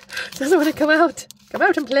out. Doesn't want to come out. Come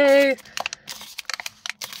out and play.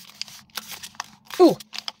 Ooh.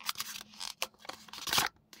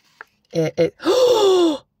 It.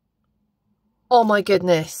 Oh my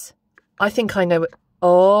goodness. I think I know it.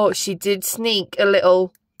 Oh, she did sneak a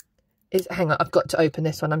little. Hang on. I've got to open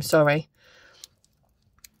this one. I'm sorry.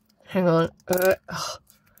 Hang on.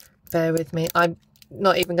 Bear with me. I'm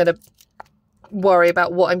not even going to worry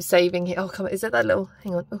about what I'm saving here. Oh, come on. Is it that little...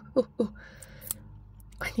 Hang on. Oh, oh, oh.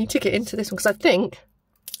 I need to get into this one because I think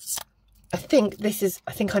this is...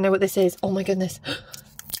 I think I know what this is. Oh, my goodness.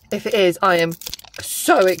 If it is, I am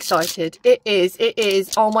so excited. It is. It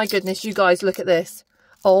is. Oh, my goodness. You guys, look at this.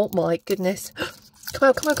 Oh, my goodness. Come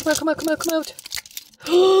out, come out, come out, come out, come out, come out.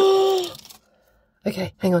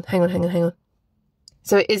 Okay, hang on, hang on, hang on, hang on.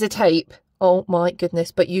 So it is a tape. Oh my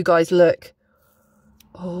goodness, but you guys look.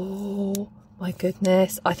 Oh my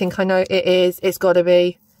goodness. I think I know it is. It's got to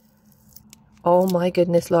be. Oh my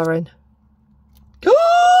goodness, Lauren.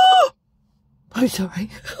 I'm sorry.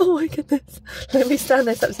 Oh my goodness. Let me stand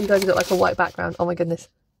this up so you guys got like a white background. Oh my goodness.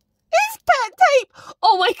 It's pet tape.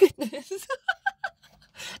 Oh my goodness.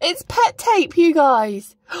 It's pet tape, you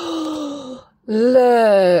guys.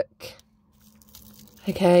 Look.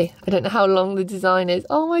 Okay, I don't know how long the design is.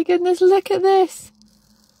 Oh my goodness, look at this.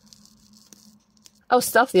 Oh,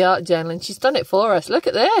 stuff the art journal, and she's done it for us. Look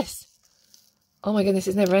at this. Oh my goodness,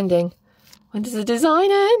 it's never ending. When does the design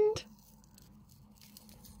end?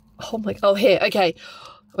 Oh my, oh here, okay.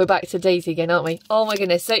 We're back to Daisy again, aren't we? Oh my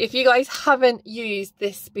goodness. So if you guys haven't used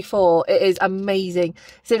this before, it is amazing.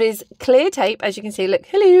 So it is clear tape, as you can see. Look,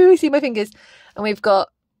 hello, see my fingers. And we've got,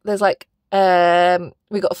 there's like,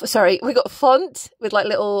 we got font with like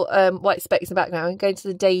little white specks in the background. Going to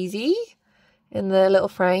the Daisy in the little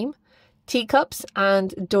frame. Teacups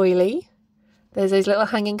and doily. There's those little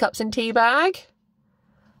hanging cups and tea bag.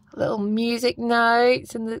 Little music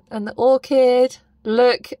notes and the orchid.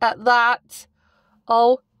 Look at that.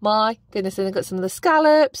 Oh my goodness. And I've got some of the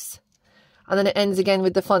scallops. And then it ends again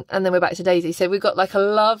with the font. And then we're back to Daisy. So we've got like a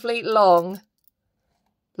lovely long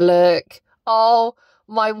look. Oh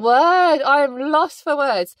my word. I am lost for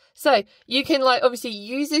words. So you can like obviously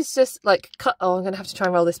use this just like cut. Oh, I'm going to have to try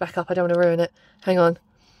and roll this back up. I don't want to ruin it. Hang on.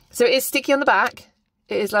 So it is sticky on the back.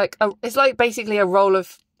 It is like, it's like basically a roll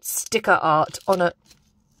of sticker art on a,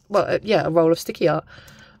 well, yeah, a roll of sticky art.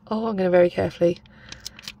 Oh, I'm going to very carefully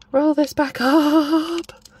roll this back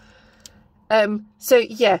up. So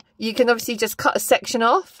yeah, you can obviously just cut a section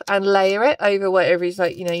off and layer it over whatever is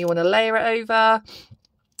like, you know, you want to layer it over.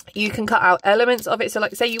 You can cut out elements of it. So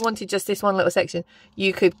like say you wanted just this one little section,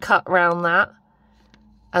 you could cut around that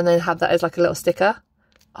and then have that as like a little sticker.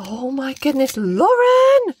 Oh my goodness,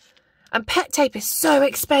 Lauren! And pet tape is so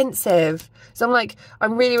expensive. So I'm like,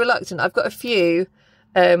 I'm really reluctant. I've got a few.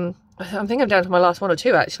 I think I'm down to my last one or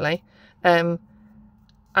two actually.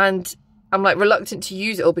 And I'm like reluctant to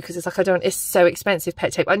use it all because it's like, it's so expensive,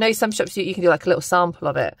 pet tape. I know some shops you can do like a little sample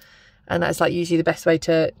of it. And that's like usually the best way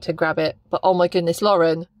to grab it. But oh my goodness,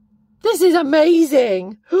 Lauren, this is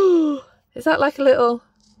amazing. Is that like a little,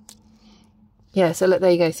 yeah, so look,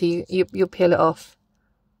 there you go. So you'll peel it off.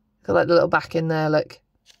 Got like the little back in there, look.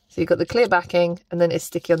 So you've got the clear backing and then it's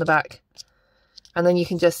sticky on the back. And then you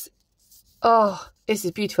can just, oh, this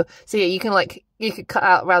is beautiful. So yeah, you could cut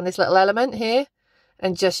out around this little element here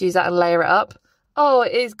and just use that and layer it up. Oh,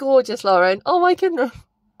 it is gorgeous, Lauren. Oh my goodness.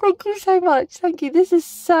 Thank you so much. Thank you. This is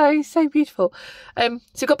so, so beautiful. So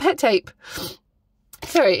we've got pet tape.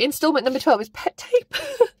 Sorry, installment number 12 is pet tape.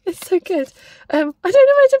 It's so good. I don't know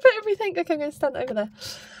where to put everything. Okay, I'm going to stand over there.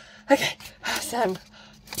 Okay, so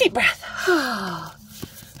deep breath.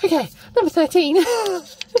 Okay, number 13.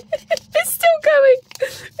 It's still going.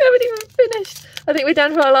 We haven't even finished. I think we're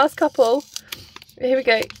down to our last couple. Here we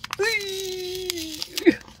go.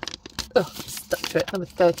 Oh, I'm stuck to it. Number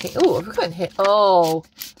 13. Oh, have we got in here? Oh,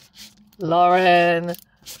 Lauren,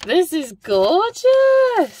 this is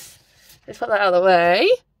gorgeous. Let's put that out of the way.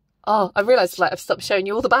 Oh, I realised like I've stopped showing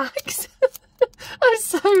you all the bags. I'm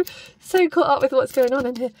so caught up with what's going on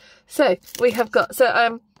in here. So we have got,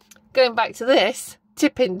 going back to this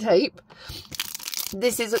tip-in tape.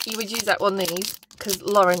 This is what you would use that on these because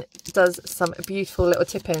Lauren does some beautiful little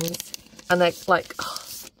tip-ins and they're like, oh,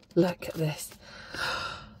 look at this.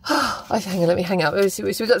 Oh, hang on, let me hang out. So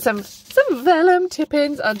we've got some vellum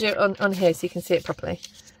tip-ins. I'll do it on here so you can see it properly.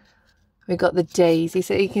 We've got the daisy,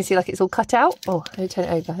 so you can see like it's all cut out. Oh, let me turn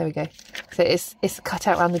it over. There we go. So it's cut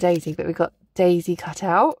out around the daisy, but we've got daisy cut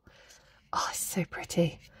out. Oh, it's so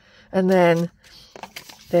pretty. And then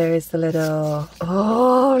there is the little,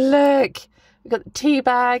 oh, look. We've got the tea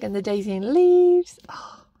bag and the daisy and leaves.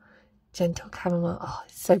 Oh, gentle chamomile. Oh,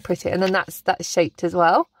 it's so pretty. And then that's shaped as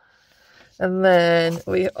well. And then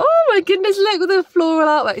oh my goodness, look at the floral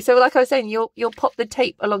artwork. So like I was saying, you'll pop the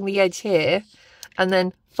tape along the edge here and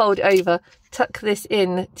then fold it over, tuck this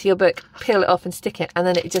in to your book, peel it off and stick it. And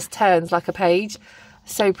then it just turns like a page.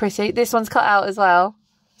 So pretty. This one's cut out as well.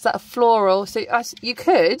 Is that a floral? So you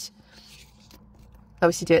could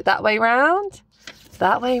obviously do it that way round,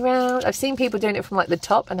 that way round. I've seen people doing it from like the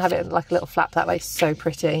top and have it like a little flap that way. So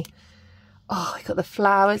pretty. Oh, I got the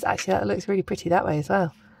flowers. Actually, that looks really pretty that way as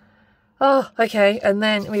well. Oh, okay. And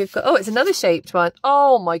then we've got, oh, it's another shaped one.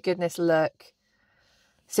 Oh my goodness, look.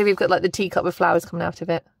 So we've got like the teacup with flowers coming out of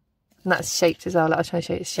it. And that's shaped as well. Like, I'll try to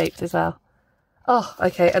show you it's shaped as well. Oh,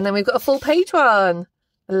 okay. And then we've got a full page one.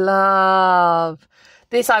 Love.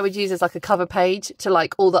 This I would use as like a cover page to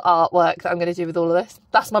like all the artwork that I'm going to do with all of this.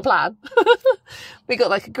 That's my plan. We got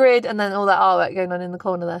like a grid and then all that artwork going on in the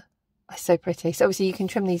corner there. It's so pretty. So obviously you can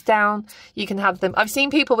trim these down. You can have them. I've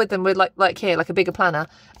seen people with them with like here, like a bigger planner,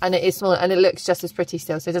 and it is small and it looks just as pretty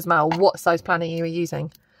still. So it doesn't matter what size planner you are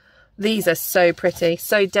using. These are so pretty,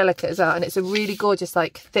 so delicate as well. And it's a really gorgeous,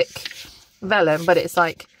 like thick vellum, but it's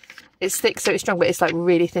like, it's thick, so it's strong, but it's like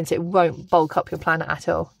really thin, so it won't bulk up your planner at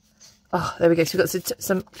all. Oh, there we go. So we've got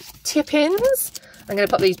some tip-ins. I'm going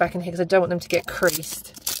to pop these back in here because I don't want them to get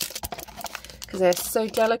creased because they're so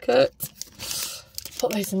delicate.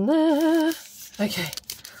 Put those in there. Okay.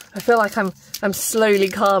 I feel like I'm slowly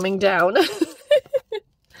calming down.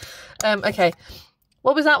 Okay.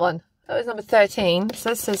 What was that one? That was number 13. So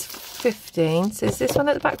this says 15. So is this one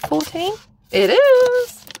at the back 14? It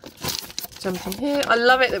is. Jump in here. I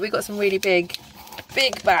love it that we've got some really big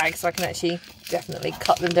bags, so I can actually definitely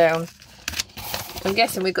cut them down. I'm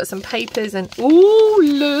guessing we've got some papers and... Ooh,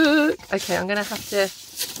 look! Okay, I'm going to have to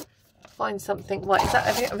find something. What is that?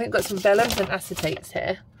 I think we've got some vellums and acetates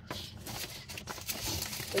here.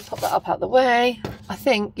 Let's pop that up out the way. I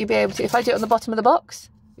think you'll be able to... If I do it on the bottom of the box,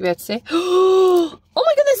 you'll be able to see. Oh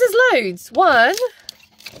my goodness, there's loads! One.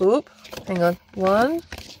 Oop, hang on.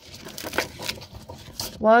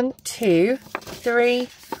 One, 2, 3,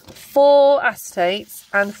 4 acetates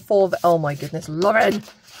and 4... Oh my goodness, Lauren!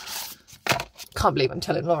 Can't believe I'm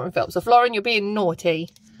telling Lauren Phelps off. Lauren, you're being naughty.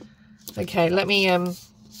 Okay, let me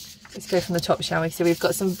let's go from the top, shall we? So we've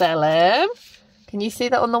got some vellum. Can you see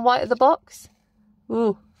that on the white of the box?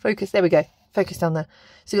 Ooh, focus. There we go. Focus down there.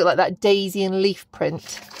 So you've got like that daisy and leaf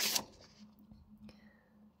print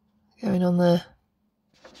going on there.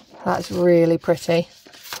 That's really pretty.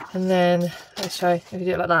 And then let's show if you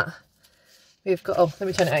do it like that. We've got, oh, let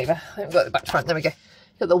me turn it over. I haven't got the back front. There we go.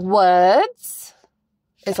 Got the words.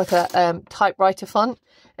 It's like a typewriter font,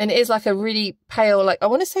 and it is like a really pale, like I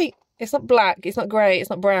want to say it's not black, it's not grey,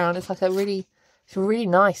 it's not brown. It's like a really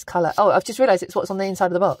nice colour. Oh, I've just realised it's what's on the inside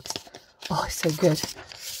of the box. Oh, it's so good.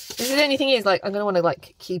 The only thing is, like, I'm gonna want to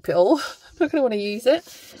like keep it all. I'm not gonna want to use it.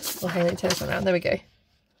 Oh, hang on, turn this around. There we go.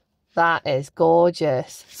 That is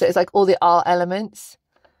gorgeous. So it's like all the art elements.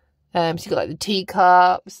 So you've got like the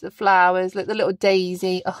teacups, the flowers, like the little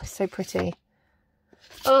daisy. Oh, it's so pretty.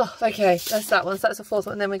 Oh, okay, that's that one. So that's the fourth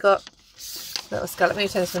one. And then we got a little scallop. Let me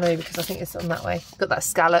turn this one over because I think it's on that way. Got that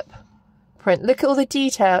scallop print. Look at all the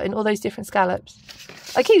detail in all those different scallops.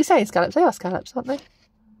 I keep saying scallops. They are scallops, aren't they?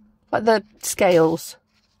 Like the scales.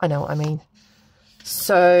 I know what I mean.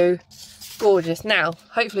 So gorgeous. Now,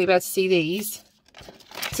 hopefully you'll be able to see these.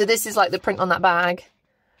 So this is like the print on that bag.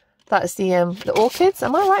 That's the orchids.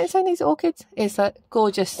 Am I right in saying these are orchids? It's a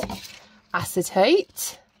gorgeous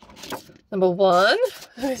acetate. Number 1.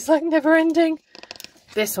 It's like never ending.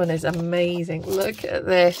 This one is amazing. Look at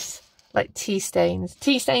this. Like tea stains,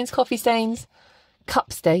 coffee stains,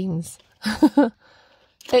 cup stains.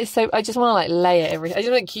 It's so, I just want to like lay it everything. I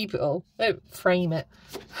just want to keep it all. I don't frame it.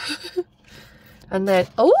 And then,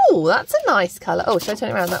 oh, that's a nice colour. Oh, should I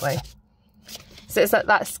turn it around that way? So it's like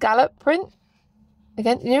that scallop print.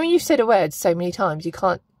 Again, you know when you've said a word so many times, you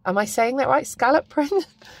can't, am I saying that right? Scallop print?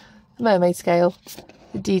 Mermaid scale.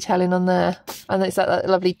 The detailing on there. And it's like that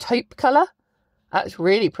lovely taupe colour. That's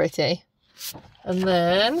really pretty. And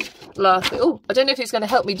then, lastly, oh, I don't know if it's going to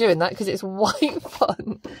help me doing that because it's white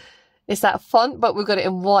font. It's that font, but we've got it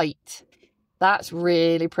in white. That's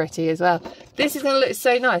really pretty as well. This is going to look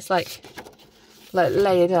so nice, like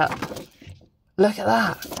layered up. Look at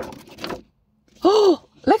that. Oh,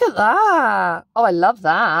 look at that. Oh, I love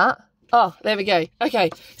that. Oh, there we go. Okay,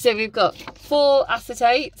 so we've got 4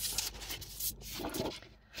 acetates.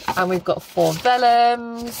 And we've got 4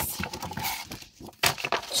 vellums.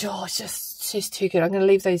 Oh, it's just too good. I'm going to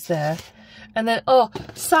leave those there. And then, oh,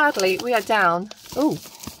 sadly, we are down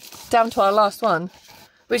to our last one,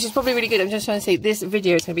 which is probably really good. I'm just trying to see, this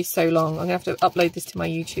video is going to be so long. I'm going to have to upload this to my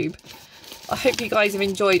YouTube. I hope you guys have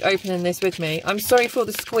enjoyed opening this with me. I'm sorry for all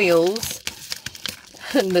the squeals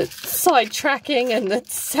and the sidetracking and the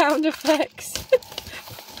sound effects.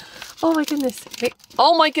 Oh my goodness.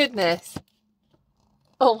 Oh my goodness.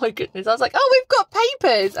 Oh my goodness. I was like, oh, we've got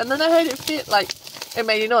papers. And then I heard it fit, like, it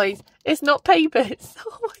made a noise. It's not papers.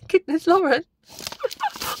 Oh my goodness, Lauren.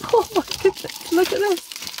 Oh my goodness. Look at this.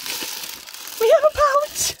 We have a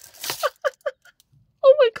pouch.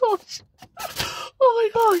 Oh my gosh. Oh my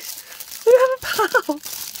gosh. We have a pouch.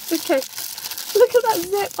 Okay. Look at that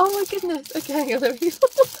zip. Oh my goodness. Okay, hang on. There we go.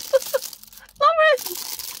 Lauren.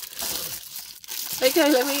 Okay,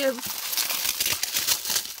 let me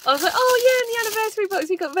I was like, oh yeah, in the anniversary box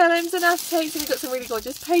we've got vellums and acetates and we've got some really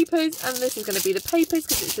gorgeous papers, and this is going to be the papers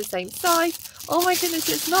because it's the same size. Oh my goodness,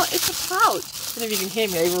 it's not, it's a pouch. I don't know if you can hear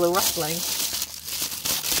me over all the rustling.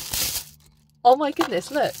 Oh my goodness,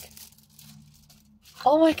 look.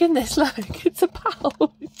 Oh my goodness, look, it's a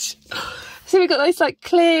pouch. So we've got this like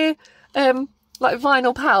clear, like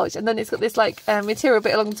vinyl pouch, and then it's got this like material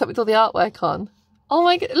bit along the top with all the artwork on. Oh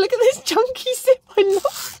my god, look at this chunky zip, I love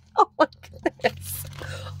it. Oh my goodness.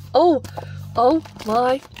 Oh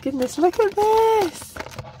my goodness, look at this.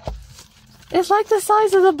 It's like the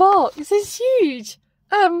size of the box. It's huge.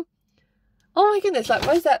 Oh my goodness, like,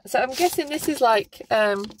 what is that? So I'm guessing this is like,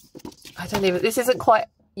 I don't even, this isn't quite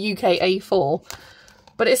UK A4,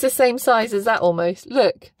 but it's the same size as that almost.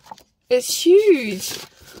 Look, it's huge.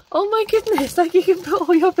 Oh my goodness, like you can put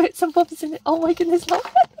all your bits and bobs in it. Oh my goodness, look.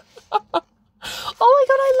 Oh my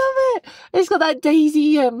god, I love it. It's got that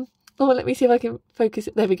daisy, oh, let me see if I can focus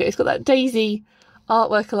it. There we go. It's got that daisy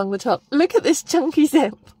artwork along the top. Look at this chunky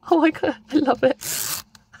zip. Oh my god, I love it.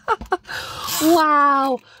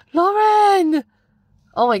 Wow, Lauren.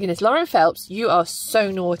 Oh my goodness, Lauren Phelps, you are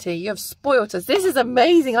so naughty. You have spoilt us. This is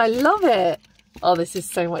amazing. I love it. Oh, this is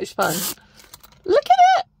so much fun. Look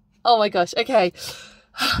at it. Oh my gosh. Okay.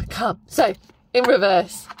 Come. So, in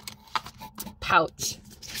reverse. Pouch.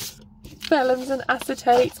 Vellums and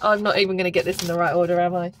acetates. I'm not even going to get this in the right order,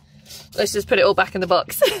 am I? Let's just put it all back in the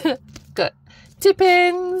box. Got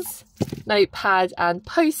tip-ins, notepad and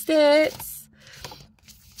post-its.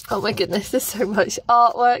 Oh my goodness, there's so much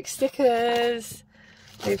artwork, stickers.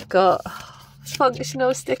 We've got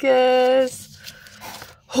functional stickers.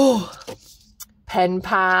 Oh, pen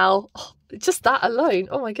pal. Oh, just that alone.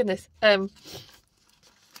 Oh my goodness.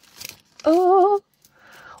 Oh,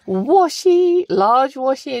 washi, large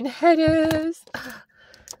washi and headers.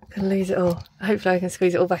 Gonna lose it all. Hopefully I can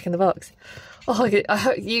squeeze it all back in the box. Oh, I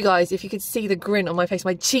hope you guys, if you could see the grin on my face,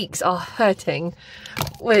 my cheeks are hurting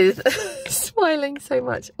with smiling so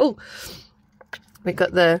much. Oh, we've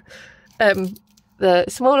got the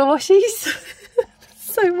smaller washies.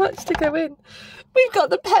 So much to go in. We've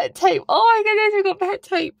got the pet tape. Oh my goodness, we've got pet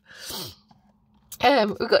tape.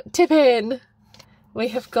 We've got tip in. We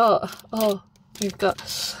have got, oh, we've got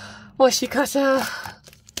washi cutter,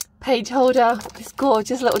 page holder, this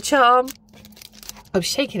gorgeous little charm. I'm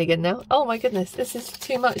shaking again now. Oh my goodness, this is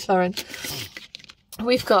too much, Lauren.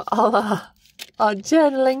 We've got all our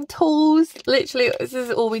journaling tools. Literally, this is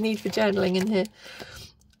all we need for journaling in here.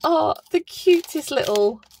 Oh, the cutest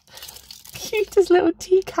little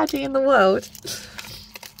tea caddy in the world.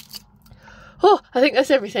 Oh, I think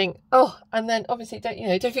that's everything. Oh, and then obviously don't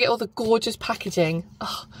forget all the gorgeous packaging.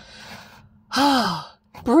 Oh,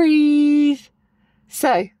 breathe.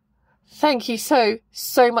 So, thank you so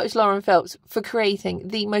much, Lauren Phelps, for creating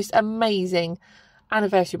the most amazing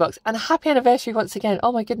anniversary box. And happy anniversary once again.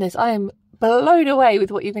 Oh my goodness, I am blown away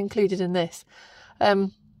with what you've included in this.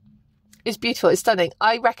 It's beautiful, it's stunning.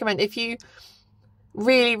 I recommend, if you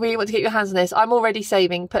really want to get your hands on this, I'm already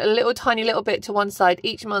saving. Put a little tiny little bit to one side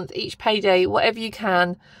each month, each payday, whatever you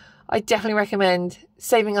can. I definitely recommend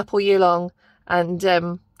saving up all year long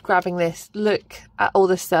and grabbing this. Look at all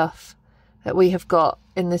the stuff that we have got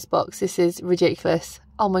in this box. This is ridiculous.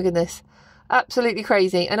 Oh my goodness, absolutely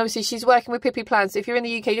crazy. And obviously she's working with Pippy Plans, so if you're in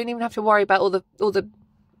the UK, you don't even have to worry about all the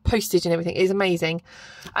postage and everything. It is amazing.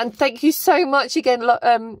 And thank you so much again,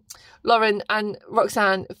 Lauren and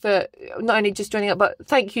Roxanne, for not only just joining up, but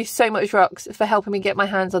thank you so much, Rox, for helping me get my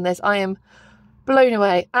hands on this. I am blown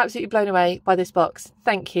away, absolutely blown away by this box.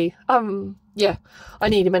 Thank you. Yeah, I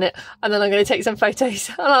need a minute, and then I'm going to take some photos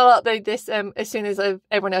and I'll upload this as soon as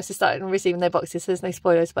everyone else has started receiving their boxes, so there's no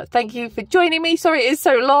spoilers. But thank you for joining me. Sorry it is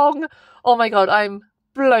so long. Oh my god, I'm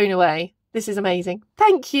blown away. This is amazing.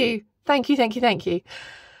 Thank you. Thank you.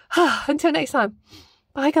 Until next time.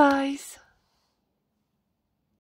 Bye guys.